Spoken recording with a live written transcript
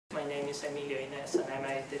name is Emilio, Ines, and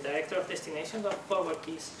I'm the Director of Destinations of Forward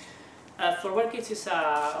Keys. Forward Keys is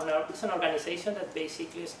an organization that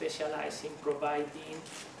basically specializes in providing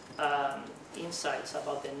insights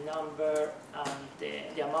about the number and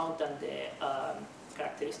the amount and the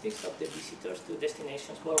characteristics of the visitors to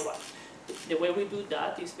destinations worldwide. The way we do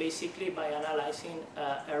that is basically by analyzing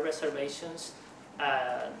air reservations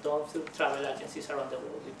done through travel agencies around the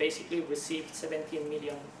world. We basically received 17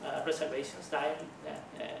 million reservations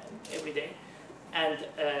every day, and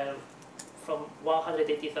from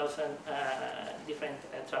 180,000 different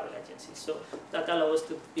travel agencies. So that allows us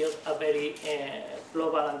to build a very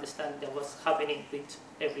global understanding of what's happening with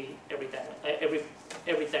every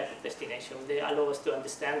type of destination. They allow us to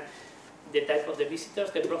understand the type of the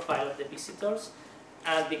visitors, the profile of the visitors,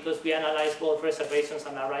 and because we analyze both reservations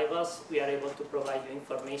and arrivals, we are able to provide you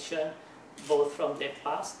information both from the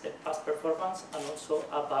past performance, and also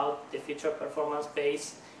about the future performance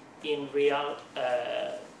based in real,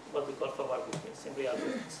 what we call forward bookings, in real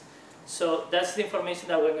bookings. So that's the information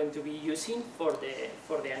that we're going to be using for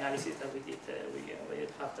the analysis that we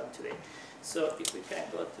have done today. So if we can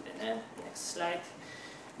go to the next slide.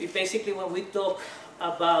 We basically, when we talk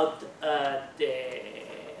about the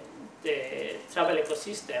travel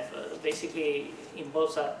ecosystem, basically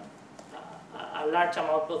involves a large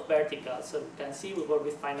amount of verticals. So you can see we work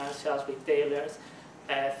with financials, retailers,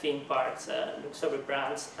 theme parks, luxury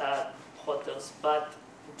brands, hotels, but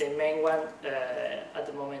the main one at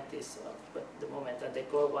the moment is, and the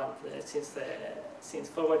core one since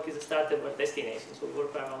Forward Keys started were destinations. We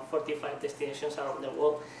work around 45 destinations around the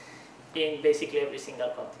world in basically every single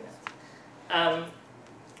continent.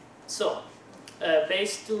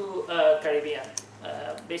 Based to Caribbean,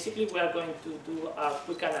 basically we are going to do a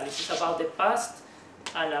quick analysis about the past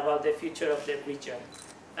and about the future of the region.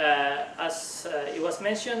 As it was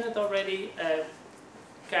mentioned already,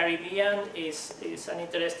 Caribbean is an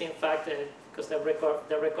interesting fact because the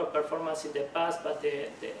record performance in the past, but the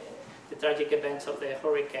tragic events of the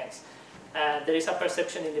hurricanes. There is a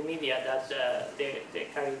perception in the media that the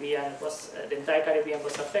entire Caribbean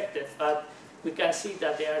was affected, but we can see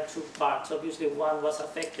that there are two parts. Obviously, one was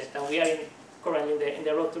affected, and we are currently in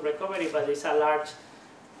the road to recovery, but there's a large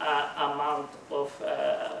amount of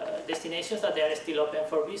destinations that they are still open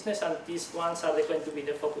for business, and these ones are going to be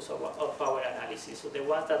the focus of our analysis. So the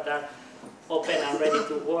ones that are open and ready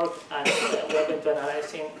to work, and we are going to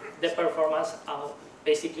analyze the performance and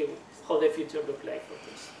basically how the future looks like for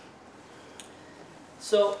this.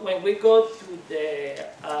 So when we go to the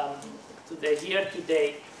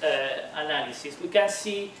year-to-date analysis, we can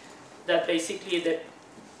see that basically the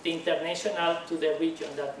international to the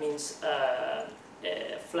region, that means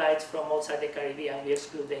flights from outside the Caribbean, we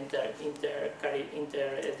exclude the inter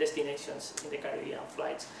destinations in the Caribbean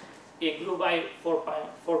flights. It grew by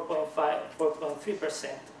 4.3%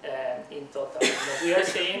 in total. What we are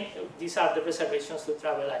saying, these are the reservations to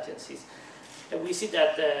travel agencies. And we see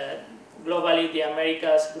that globally the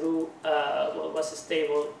Americas grew, was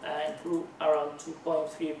stable and grew around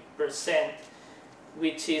 2.3%,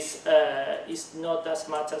 which is not as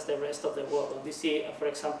much as the rest of the world. We see, for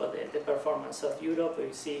example, the performance of Europe.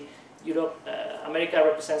 We see Europe, America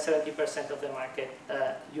represents 70% of the market.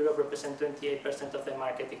 Europe represents 28% of the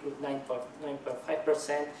market. It grew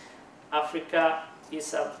 9.5%. Africa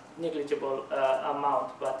is a negligible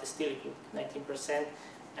amount, but still it grew 19%.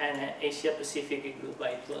 And Asia Pacific it grew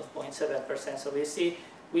by 12.7%. So we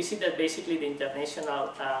see that basically the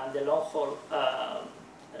international and the long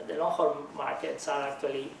haul markets are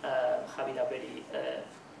actually having a very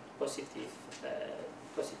positive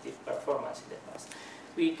performance in the past.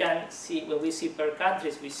 We can see, when we see per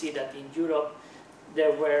countries, we see that in Europe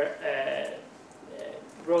there were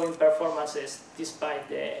growing performances despite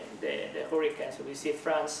the hurricanes. So we see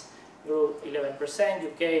France grew 11%,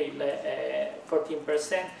 UK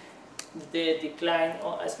 14%. The decline,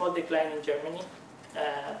 a small decline in Germany,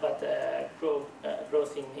 but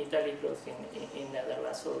growth in Italy, growth in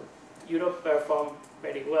Netherlands. So Europe performed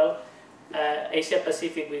very well. Asia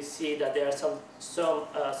Pacific, we see that there are some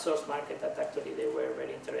source markets that actually they were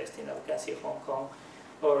very interesting. We can see Hong Kong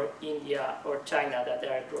or India or China that they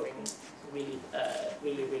are growing really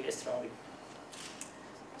strongly.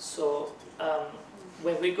 So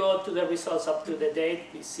when we go to the results up to the date,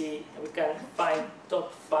 we can find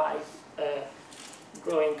top 5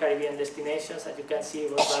 growing Caribbean destinations. As you can see,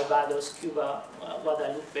 Barbados, Cuba,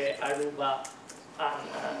 Guadalupe, Aruba, and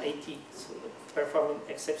Haiti, so performing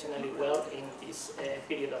exceptionally well in this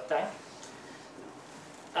period of time.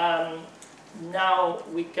 Now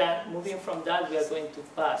moving from that, we are going to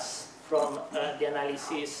pass from the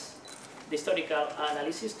analysis the historical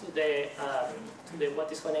analysis to the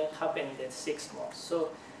what is going to happen in the 6 months. So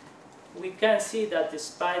we can see that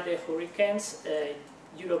despite the hurricanes,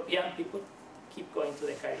 European people keep going to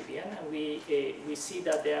the Caribbean, and we see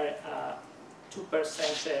that there are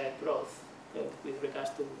 2% growth with regards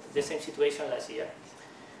to the same situation last year.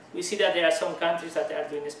 We see that there are some countries that are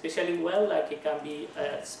doing especially well, like it can be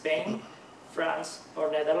Spain, France, or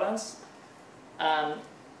Netherlands.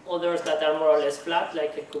 Others that are more or less flat,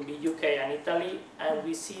 like it could be UK and Italy. And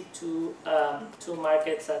we see two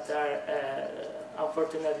markets that are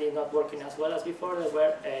unfortunately not working as well as before. They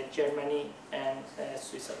were Germany and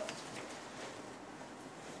Switzerland.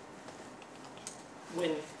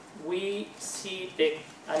 When we see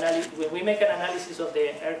when we make an analysis of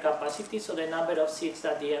the air capacity, so the number of seats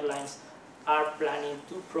that the airlines are planning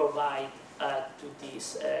to provide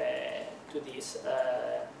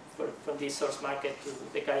from this source market to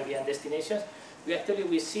the Caribbean destinations,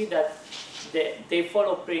 we see that they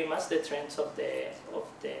follow pretty much the trends of the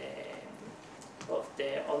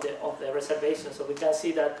reservations. So we can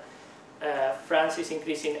see that France is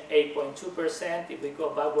increasing 8.2%. If we go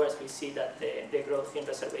backwards, we see that the growth in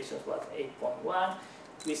reservations was 8.1%.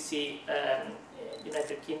 We see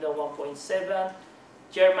United Kingdom 1.7%.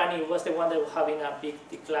 Germany was the one that was having a big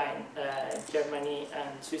decline. Germany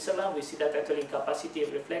and Switzerland, we see that actually capacity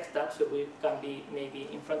reflects that, so we can be maybe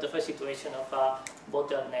in front of a situation of a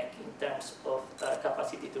bottleneck in terms of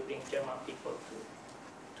capacity to bring German people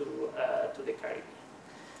to the Caribbean.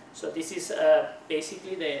 So this is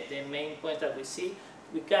basically the main point that we see.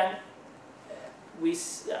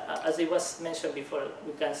 As it was mentioned before,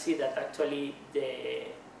 we can see that actually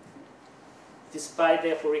despite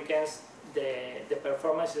the hurricanes, the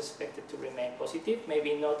performance is expected to remain positive,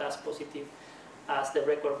 maybe not as positive as the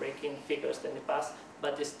record-breaking figures in the past,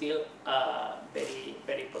 but still very,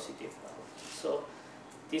 very positive. So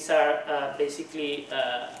these are basically,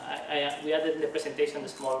 we added in the presentation a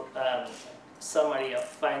small summary of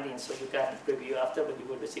findings, so you can review after, but you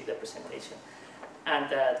will receive the presentation. And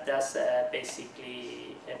that's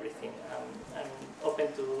basically everything. I'm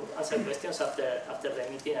open to answer questions after the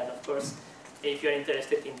meeting, and of course, if you're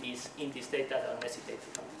interested in this data, don't hesitate to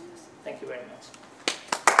come to us. Thank you very much.